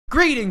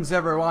Greetings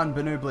everyone,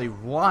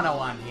 BeN00bly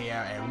 101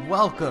 here, and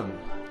welcome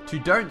to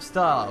Don't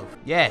Starve.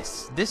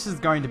 Yes, this is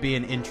going to be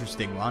an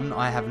interesting one.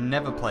 I have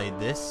never played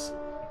this,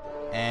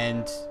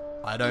 and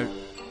I don't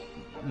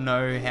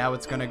know how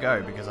it's gonna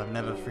go, because I've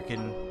never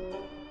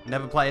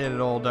played it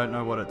at all, don't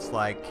know what it's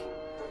like.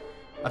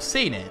 I've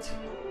seen it.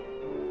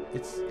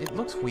 It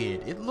looks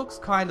weird. It looks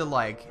kinda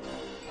like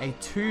a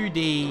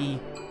 2D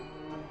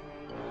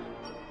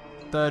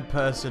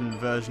third-person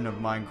version of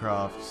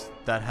Minecraft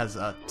that has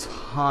a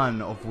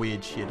ton of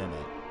weird shit in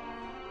it.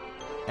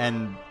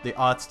 And the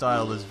art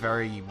style is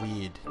very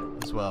weird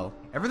as well.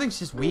 Everything's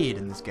just weird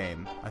in this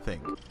game, I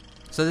think.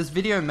 So this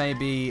video may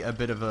be a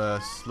bit of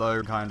a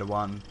slow kind of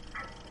one.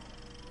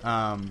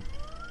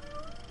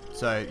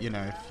 So, you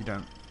know, if you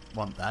don't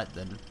want that,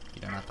 then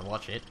you don't have to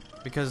watch it.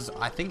 Because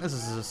I think this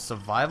is a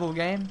survival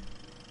game.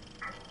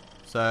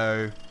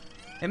 So,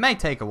 it may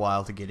take a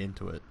while to get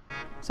into it.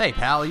 Say,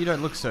 pal, you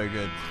don't look so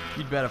good.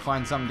 You'd better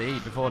find something to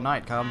eat before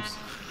night comes.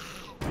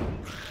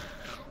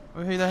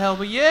 Well, who the hell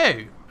were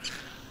you?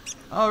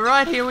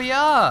 Alright, here we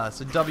are.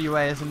 So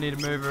WA doesn't need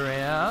to move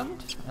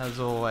around, as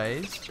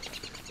always.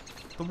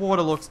 The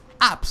water looks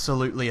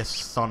absolutely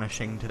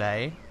astonishing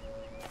today.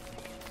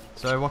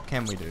 So what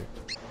can we do?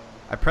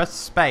 I pressed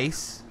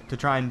space to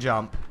try and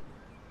jump,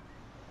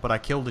 but I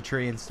killed a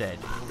tree instead.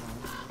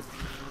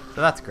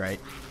 So that's great.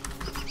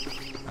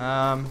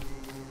 So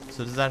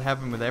does that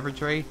happen with every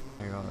tree?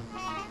 Hang on.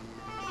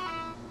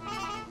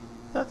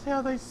 That's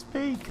how they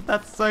speak.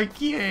 That's so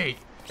cute.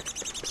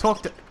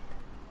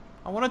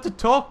 I wanted to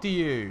talk to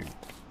you.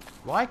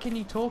 Why can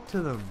you talk to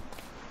them?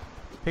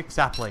 Pick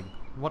sapling.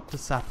 What do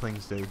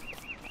saplings do?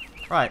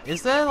 Right,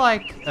 is there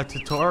like a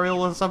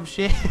tutorial or some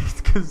shit?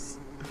 Because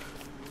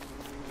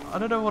I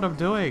don't know what I'm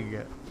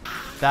doing.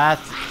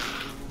 That's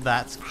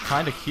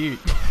kind of cute.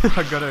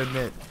 I gotta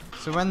admit.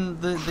 So when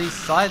these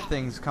side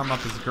things come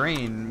up as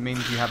green, it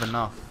means you have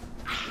enough.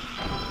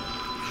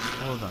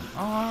 All of them.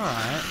 Oh,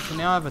 alright. So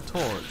now I have a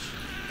torch.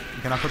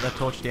 Can I put that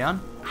torch down?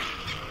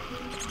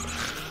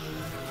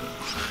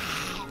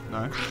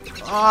 No.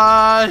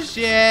 Oh,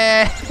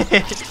 shit!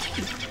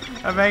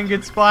 I've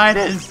angered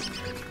spiders!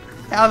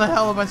 How the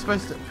hell am I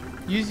supposed to...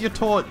 Use your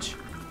torch.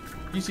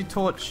 Use your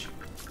torch.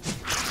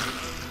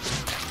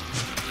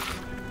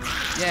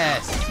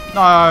 Yes!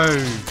 No!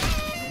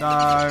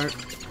 No!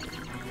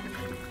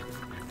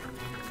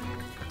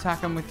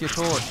 Attack them with your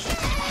torch.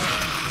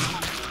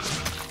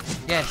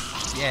 Yes!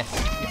 Yes.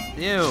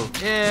 Ew.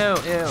 Ew.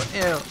 Ew.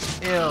 Ew.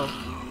 Ew.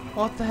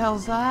 What the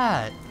hell's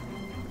that?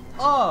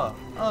 Oh.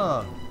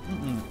 Oh.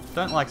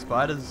 Don't like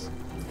spiders.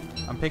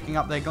 I'm picking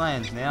up their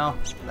glands now.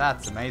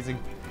 That's amazing.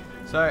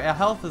 So our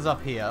health is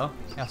up here.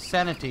 Our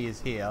sanity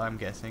is here, I'm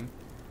guessing.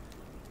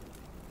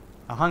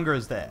 Our hunger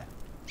is there.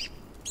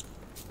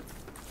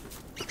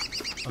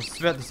 I was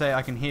about to say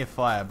I can hear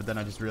fire, but then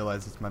I just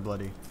realized it's my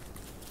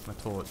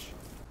torch.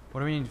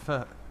 What do we need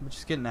first? We'll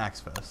just get an axe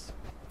first.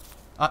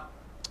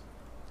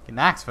 Get an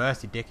axe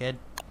first, you dickhead.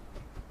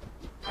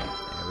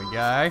 There we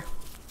go.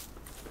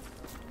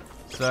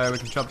 So we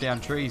can chop down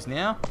trees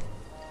now.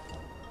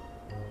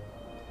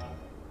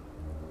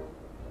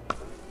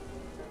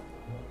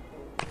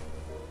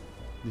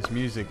 This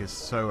music is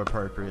so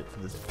appropriate for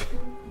this.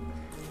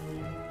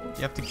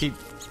 You have to keep...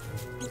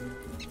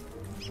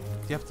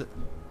 You have to...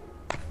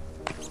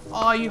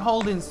 Oh, you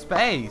hold in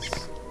space.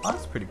 Oh,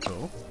 that's pretty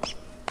cool.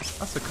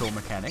 That's a cool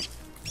mechanic.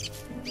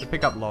 So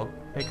pick up log.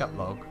 Pick up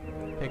log.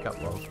 Pick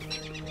up log.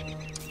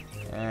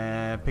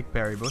 Pick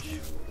berry bush.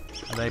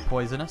 Are they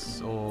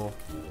poisonous or...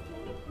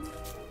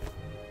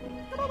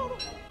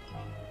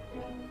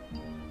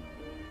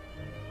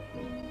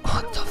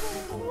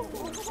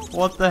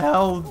 What the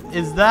hell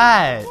is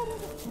that?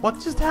 What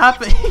just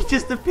happened? He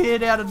just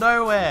appeared out of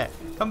nowhere.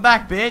 Come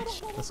back,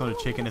 bitch. That's not a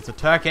chicken, it's a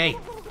turkey.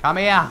 Come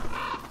here.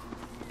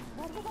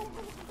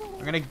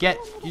 I'm gonna get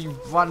you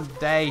one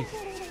day.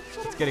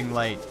 It's getting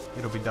late.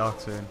 It'll be dark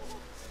soon.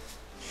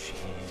 Shit,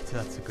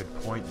 that's a good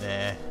point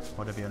there.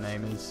 Whatever your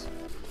name is.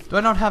 Do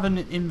I not have an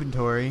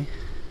inventory?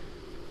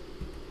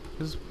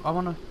 Because I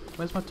wanna...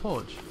 Where's my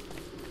torch?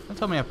 Don't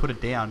tell me I put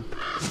it down.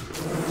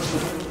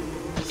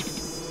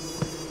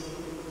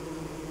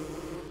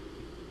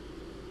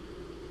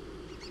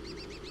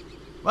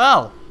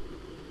 Well,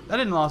 that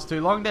didn't last too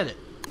long, did it?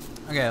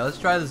 Okay, let's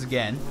try this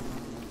again.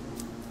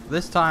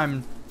 This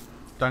time,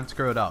 don't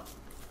screw it up.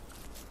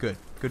 Good.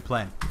 Good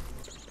plan.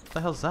 What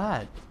the hell's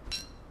that?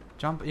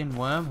 Jump in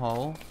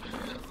wormhole.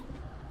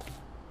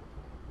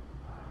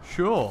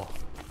 Sure.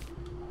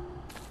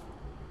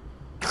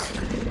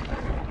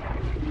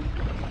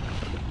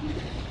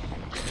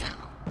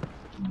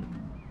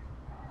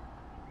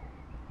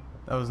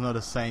 That was not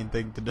a sane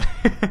thing to do.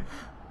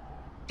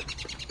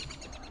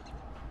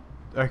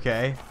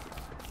 Okay.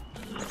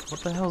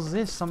 What the hell is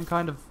this? Some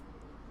kind of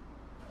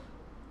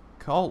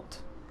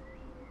cult.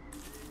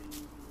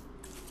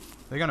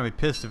 They're gonna be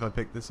pissed if I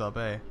pick this up,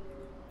 eh?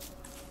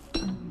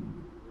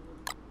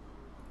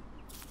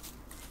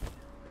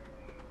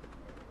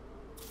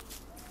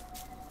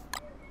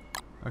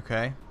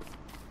 Okay.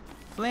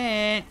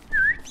 Flint!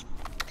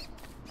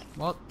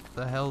 What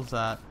the hell's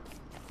that?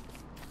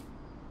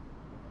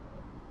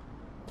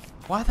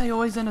 Why are they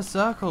always in a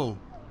circle?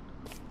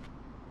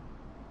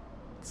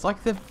 It's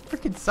like they're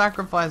freaking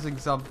sacrificing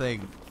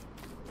something.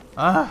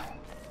 Ah!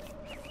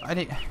 I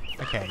need...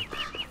 Okay.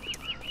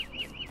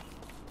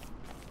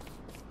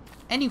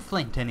 Any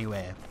flint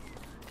anywhere.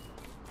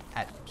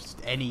 At just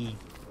any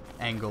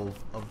angle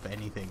of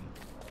anything.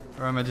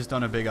 Or am I just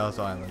on a big ass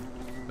island?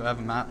 Do I have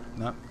a map?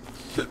 No.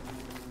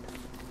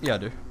 Yeah, I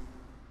do.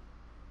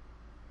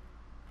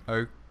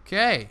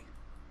 Okay.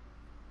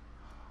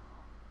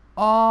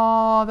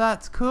 Oh,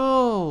 that's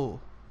cool.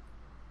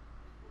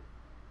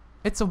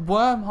 It's a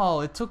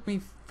wormhole. It took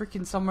me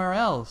freaking somewhere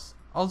else.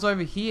 I was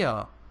over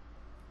here.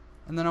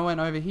 And then I went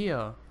over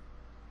here.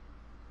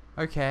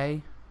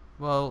 Okay.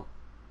 Well,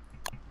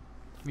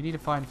 we need to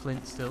find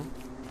flint still.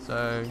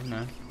 So, you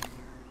know.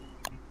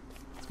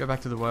 Let's go back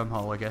to the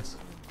wormhole, I guess.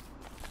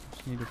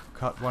 Just need to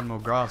cut one more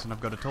grass and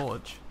I've got a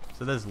torch.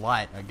 So there's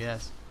light, I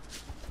guess.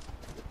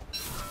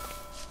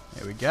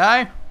 There we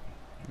go.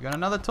 We got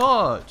another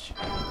torch.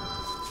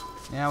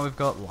 Now we've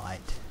got light.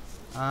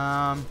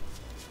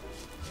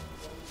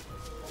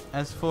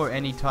 As for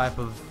any type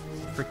of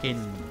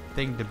freaking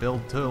thing to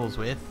build tools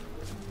with,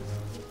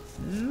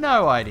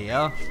 no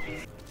idea.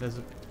 There's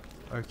a...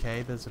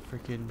 Okay, there's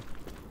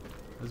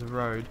a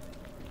road.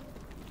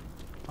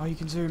 Oh, you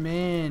can zoom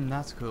in.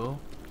 That's cool.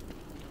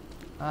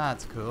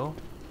 That's cool.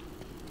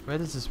 Where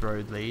does this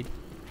road lead?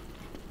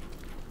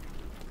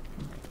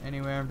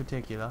 Anywhere in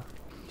particular?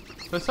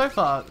 But so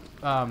far,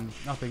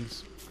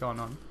 nothing's gone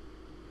on.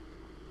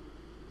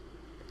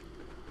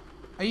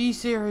 Are you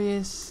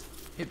serious?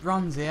 It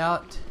runs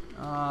out.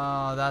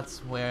 Oh, that's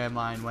where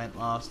mine went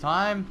last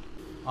time.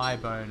 Eye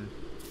bone.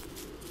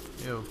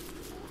 Ew.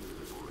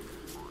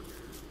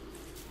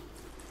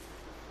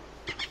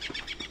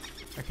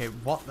 Okay,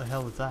 what the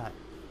hell is that?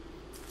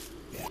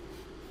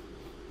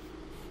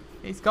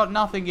 He's got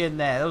nothing in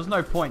there. There was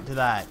no point to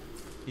that.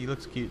 He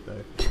looks cute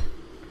though.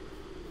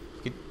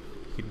 You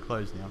can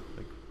close now.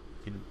 Like,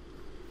 you can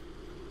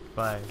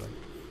buy. Like,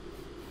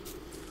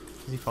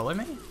 does he follow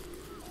me?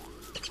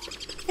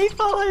 He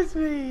follows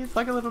me. It's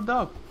like a little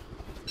dog.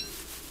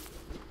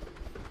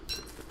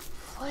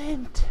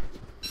 Flint.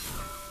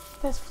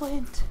 There's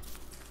flint.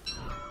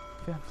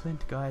 Found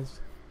flint, guys.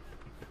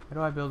 How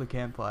do I build a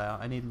campfire?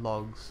 I need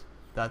logs.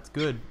 That's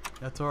good.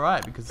 That's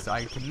alright because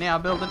I can now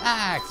build an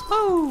axe.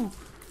 Woo!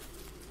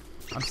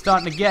 I'm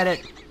starting to get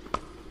it.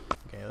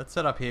 Okay, let's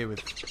set up here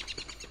with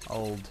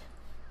old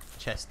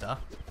Chester.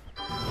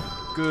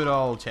 Good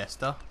old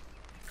Chester.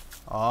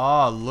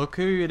 Oh, look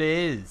who it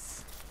is.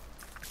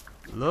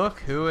 Look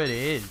who it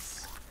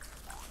is.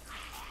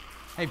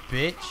 Hey,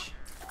 bitch.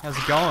 How's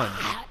it going?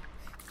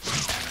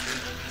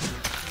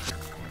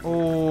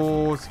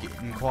 Oh, it's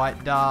getting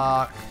quite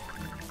dark.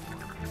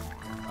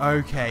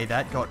 Okay,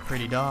 that got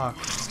pretty dark.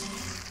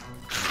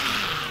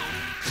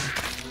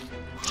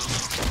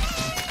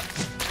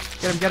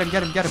 Get him, get him,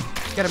 get him, get him.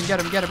 Get him,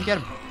 get him, get him, get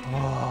him.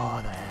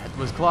 Oh, that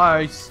was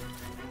close.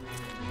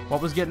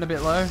 What was getting a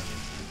bit low?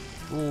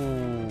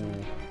 Ooh.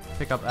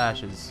 Pick up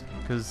ashes.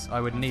 Because I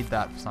would need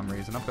that for some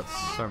reason. I've got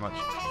so much.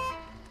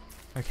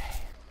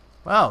 Okay.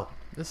 Well,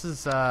 this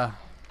is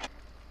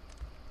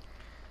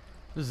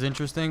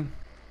interesting.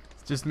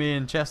 It's just me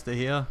and Chester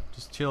here.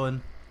 Just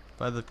chilling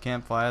by the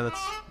campfire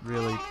that's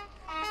really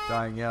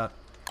dying out.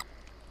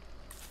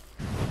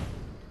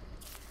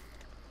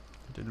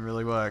 Didn't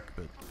really work,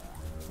 but...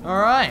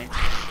 Alright!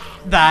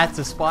 That's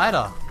a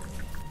spider!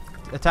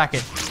 Attack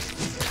it!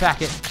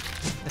 Attack it!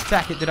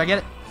 Attack it! Did I get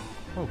it?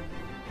 Oh.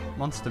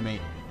 Monster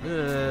meat.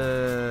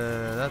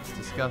 That's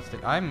disgusting.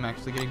 I'm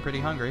actually getting pretty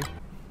hungry.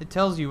 It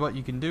tells you what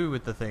you can do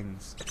with the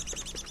things.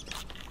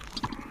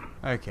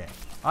 Okay.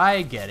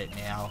 I get it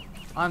now.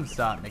 I'm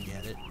starting to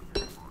get it.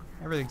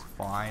 Everything's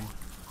fine.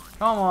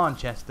 Come on,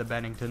 Chester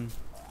Bennington.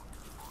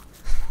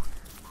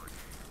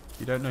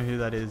 You don't know who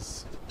that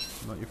is.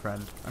 I'm not your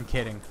friend. I'm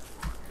kidding.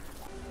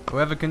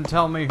 Whoever can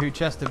tell me who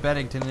Chester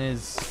Bennington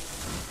is,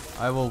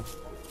 I will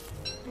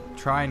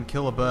try and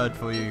kill a bird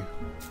for you.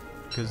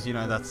 Because, you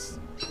know, that's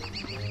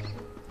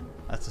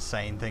a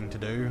sane thing to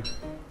do.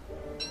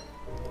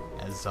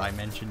 As I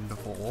mentioned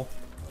before.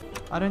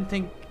 I don't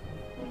think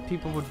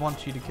people would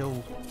want you to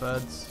kill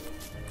birds.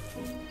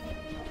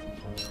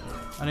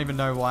 I don't even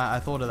know why I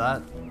thought of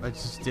that. I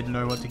just didn't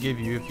know what to give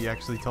you if you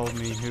actually told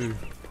me who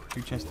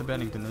Chester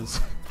Bennington is.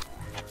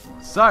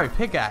 So,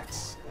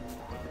 pickaxe.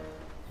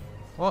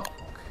 What?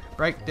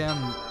 Breaks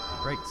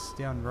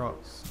down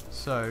rocks.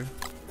 So,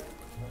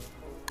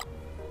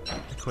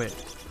 equip.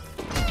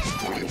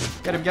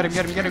 Get him, get him,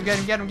 get him, get him, get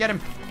him, get him, get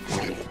him.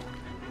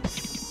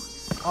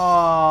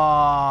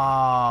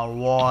 Oh,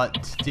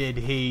 what did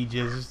he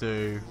just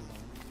do?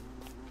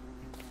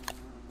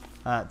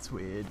 That's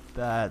weird.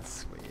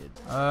 That's weird.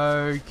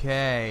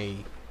 Okay.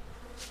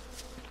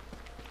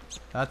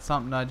 That's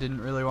something I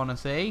didn't really want to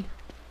see.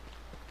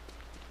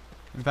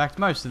 In fact,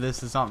 most of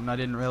this is something I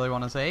didn't really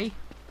want to see.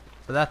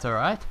 But that's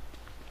alright.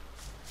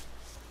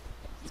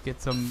 Let's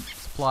get some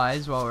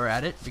supplies while we're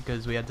at it,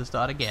 because we had to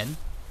start again.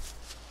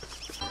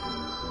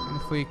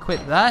 And if we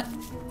equip that,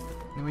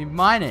 then we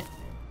mine it.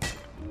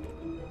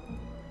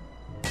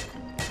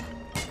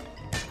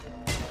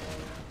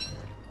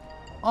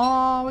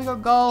 Oh, we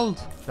got gold.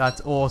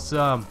 That's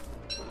awesome.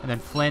 And then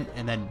flint,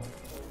 and then...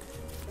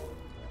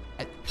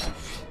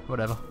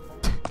 whatever.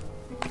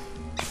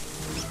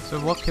 So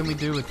what can we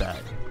do with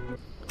that?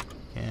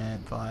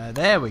 Campfire.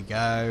 There we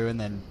go. And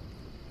then...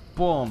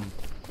 boom.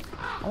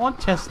 I want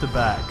Chester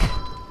back.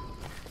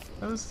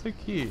 That was so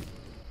cute.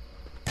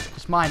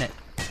 Just mine it.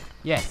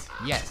 Yes,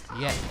 yes,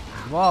 yes.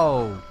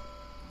 Whoa.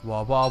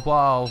 Whoa, whoa,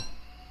 whoa.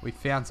 We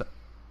found some...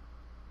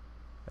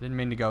 I didn't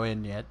mean to go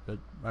in yet, but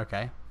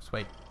okay.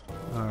 Sweet.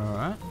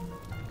 Alright.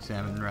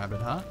 Examine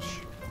rabbit hutch.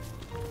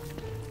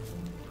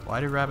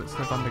 Why do rabbits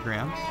live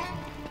underground?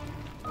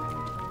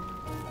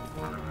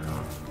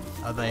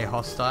 Are they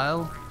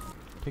hostile?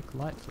 Pick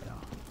light flower.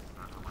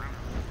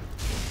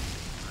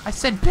 I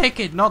said pick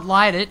it, not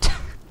light it!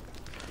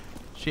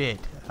 Shit.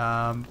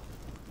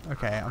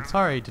 Okay, I'm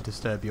sorry to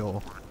disturb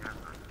your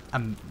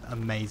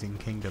amazing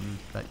kingdom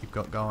that you've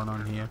got going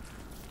on here.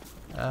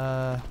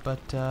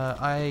 But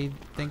I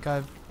think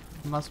I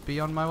must be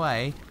on my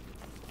way.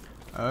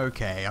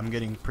 Okay, I'm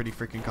getting pretty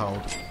freaking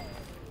cold.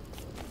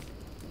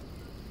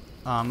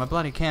 My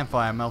bloody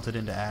campfire melted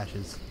into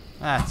ashes.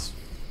 That's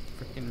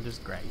freaking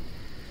just great.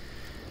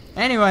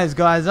 Anyways,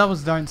 guys, that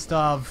was Don't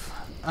Starve.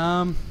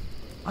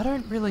 I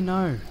don't really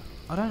know.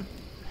 I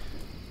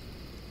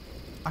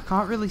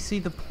can't really see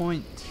the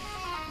point.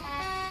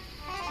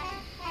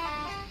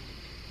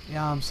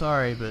 Yeah, I'm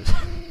sorry, but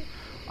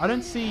I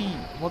don't see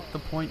what the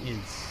point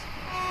is.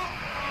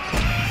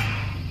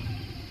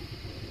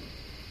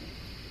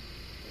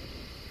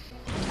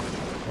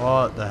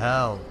 What the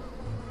hell?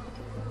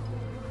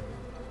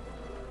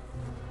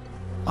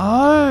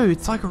 Oh,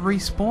 it's like a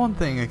respawn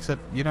thing,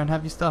 except you don't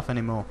have your stuff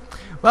anymore.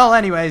 Well,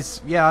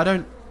 anyways, yeah, I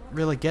don't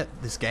really get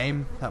this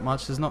game that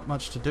much. There's not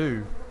much to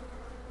do.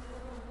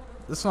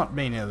 That's not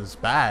mean it was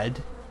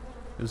bad.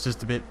 It was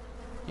just a bit,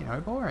 you know,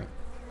 boring.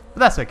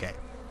 But that's okay.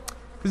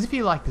 Because if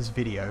you like this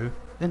video,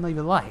 then leave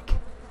a like.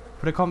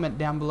 Put a comment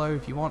down below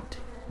if you want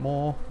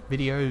more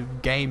video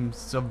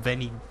games of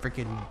any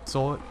freaking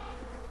sort.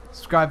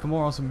 Subscribe for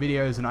more awesome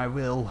videos, and I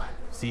will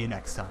see you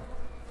next time.